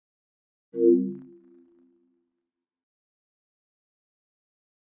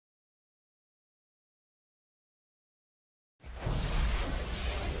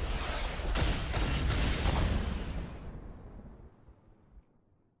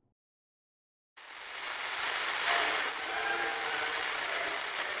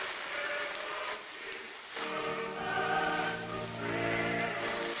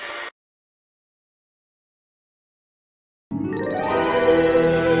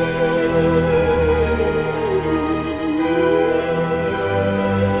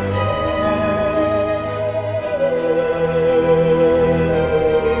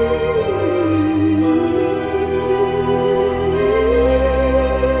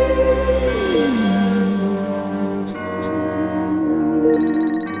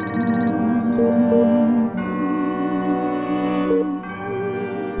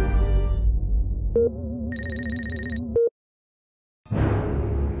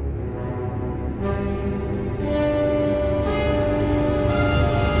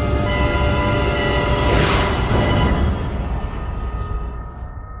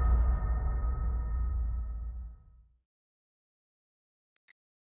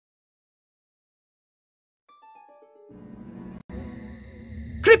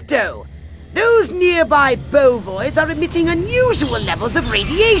presto! Those nearby bovoids are emitting unusual levels of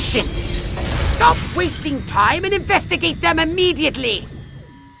radiation. Stop wasting time and investigate them immediately!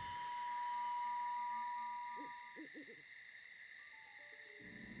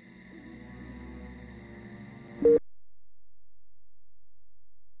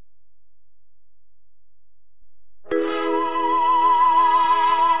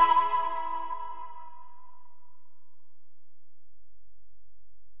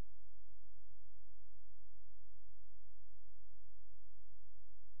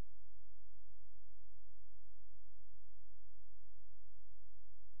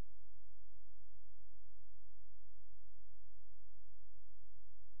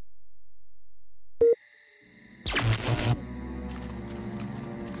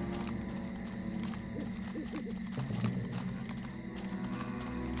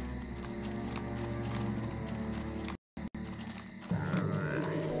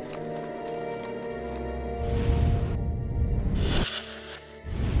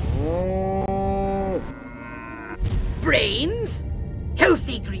 Brains?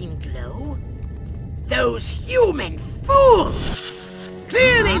 Healthy green glow? Those human fools!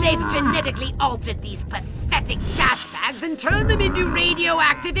 Clearly they've genetically altered these pathetic gas bags and turned them into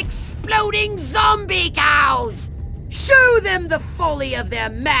radioactive exploding zombie cows! Show them the folly of their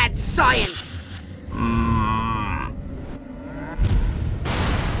mad science!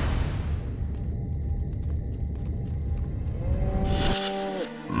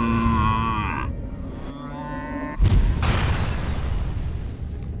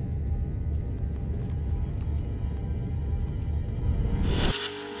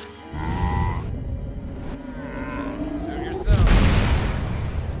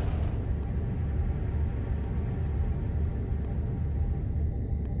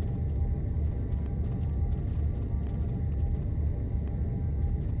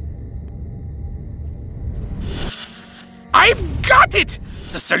 I've got it!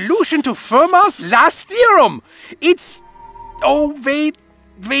 The solution to Fermat's last theorem! It's... Oh, wait...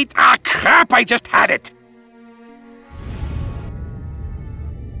 Ah, crap, I just had it!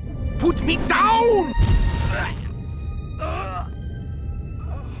 Put me down!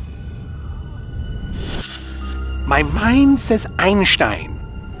 My mind says Einstein,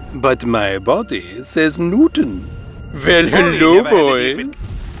 but my body says Newton. Well, hello,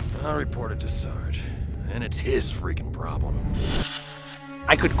 boys. I'll report it to Sarge. And it's his freaking problem.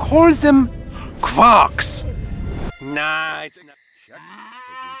 I could call them quarks. Nah, it's not.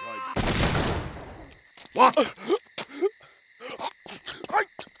 What?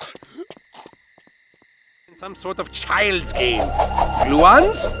 Some sort of child's game.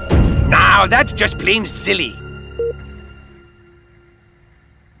 Gluons? Now that's just plain silly.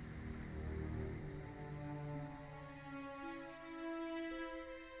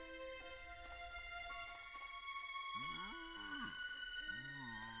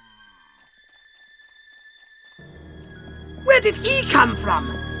 Where did he come from?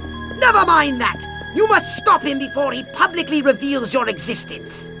 Never mind that! You must stop him before he publicly reveals your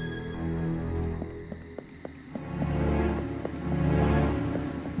existence.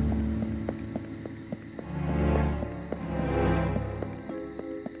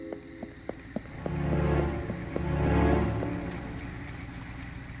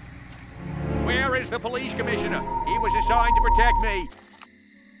 Where is the police commissioner? He was assigned to protect me.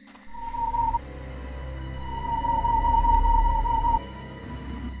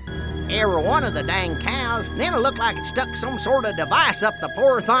 Every one of the dang cows, and then it looked like it stuck some sort of device up the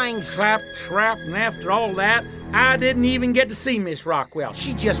poor thing's Claptrap, and after all that, I didn't even get to see Miss Rockwell.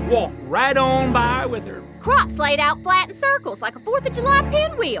 She just walked right on by with her crops laid out flat in circles like a 4th of July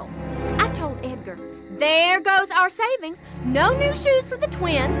pinwheel. I told Edgar, there goes our savings. No new shoes for the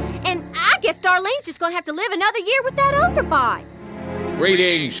twins, and I guess Darlene's just gonna have to live another year with that overbuy.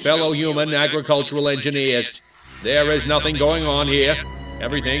 Greetings, fellow human agricultural engineers. There is nothing going on here.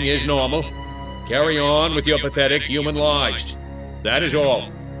 Everything is normal. Carry on with your pathetic human lives. That is all.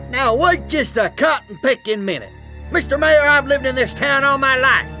 Now wait just a cotton-picking minute. Mr. Mayor, I've lived in this town all my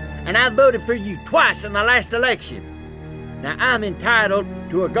life, and I voted for you twice in the last election. Now I'm entitled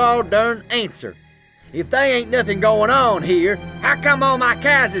to a gall-darn answer. If they ain't nothing going on here, how come all my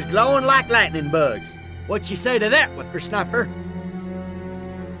cows is glowing like lightning bugs? What you say to that, whippersnapper?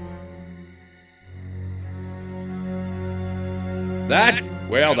 That?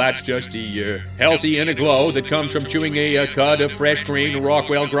 Well, that's just the healthy inner glow that comes from chewing a cud of fresh green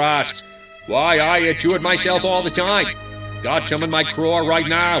Rockwell grass. Why, I chew it myself all the time. Got some in my craw right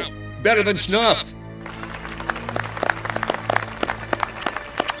now. Better than snuff.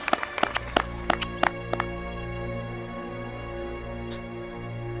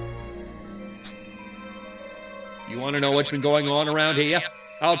 want to know what's been going on around here?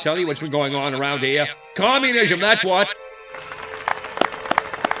 I'll tell you what's been going on around here. Communism, that's what.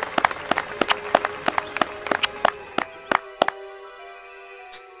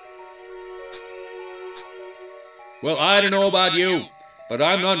 Well, I don't know about you, but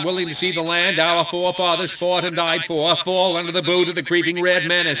I'm not willing to see the land our forefathers fought and died for fall under the boot of the creeping red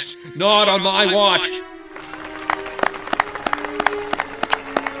menace. Not on my watch.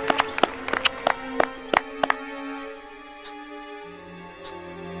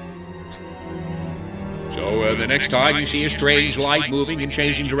 So the next time you see a strange light moving and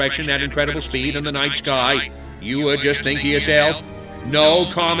changing direction at incredible speed in the night sky, you just think to yourself, no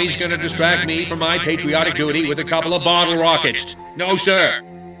commie's gonna distract me from my patriotic duty with a couple of bottle rockets. No, sir.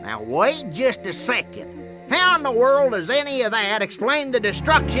 Now wait just a second. How in the world does any of that explain the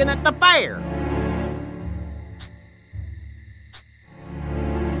destruction at the fair?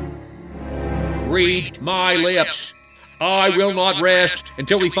 Read my lips. I will not rest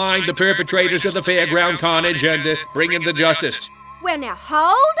until we find the perpetrators of the fairground carnage and bring them to justice. Well, now,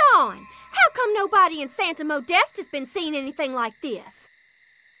 hold on. How come nobody in Santa Modeste has been seeing anything like this?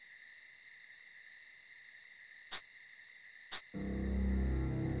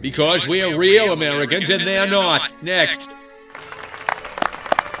 Because we're real Americans and they're not. Next.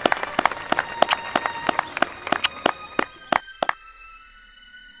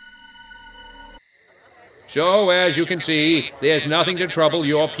 So, as you can see, there's nothing to trouble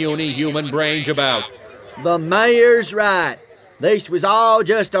your puny human brains about. The mayor's right. This was all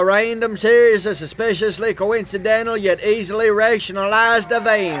just a random series of suspiciously coincidental yet easily rationalized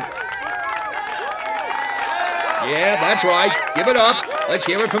events. Yeah, that's right. Give it up. Let's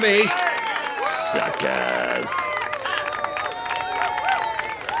hear it for me. Suckers.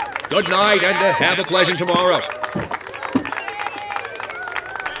 Good night and have a pleasant tomorrow.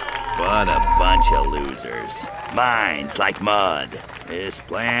 What a bunch of losers. Minds like mud. This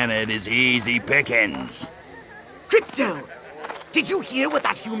planet is easy pickings. Crypto! Did you hear what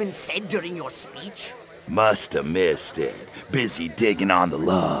that human said during your speech? Must have missed it. Busy digging on the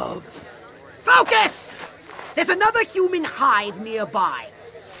love. Focus! There's another human hive nearby.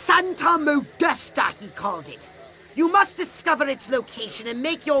 Santa Modesta, he called it. You must discover its location and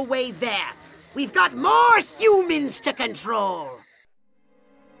make your way there. We've got more humans to control.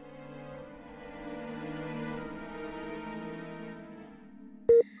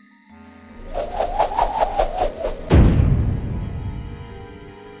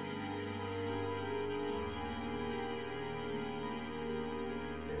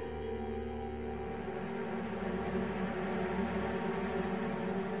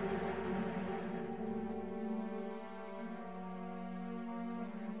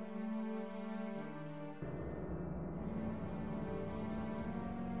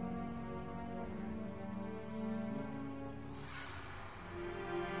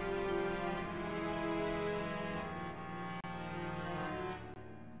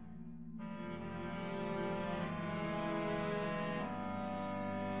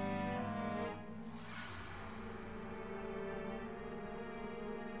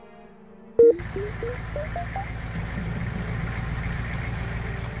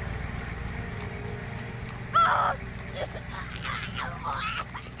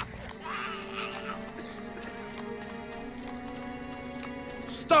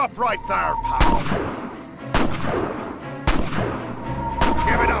 Stop right there, pal.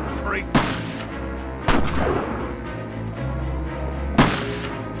 Give it up, freak.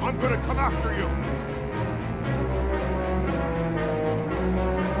 I'm gonna come after you.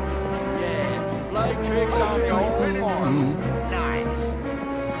 Yeah, play tricks on your own farm. Nice.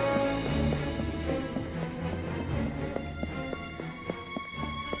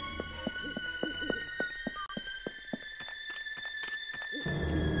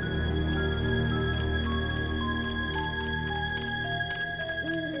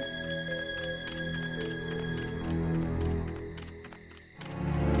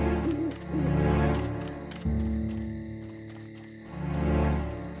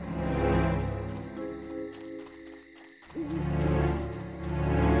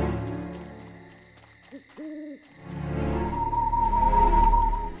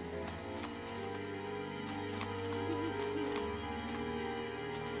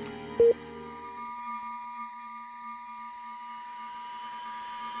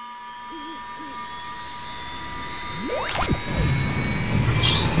 What?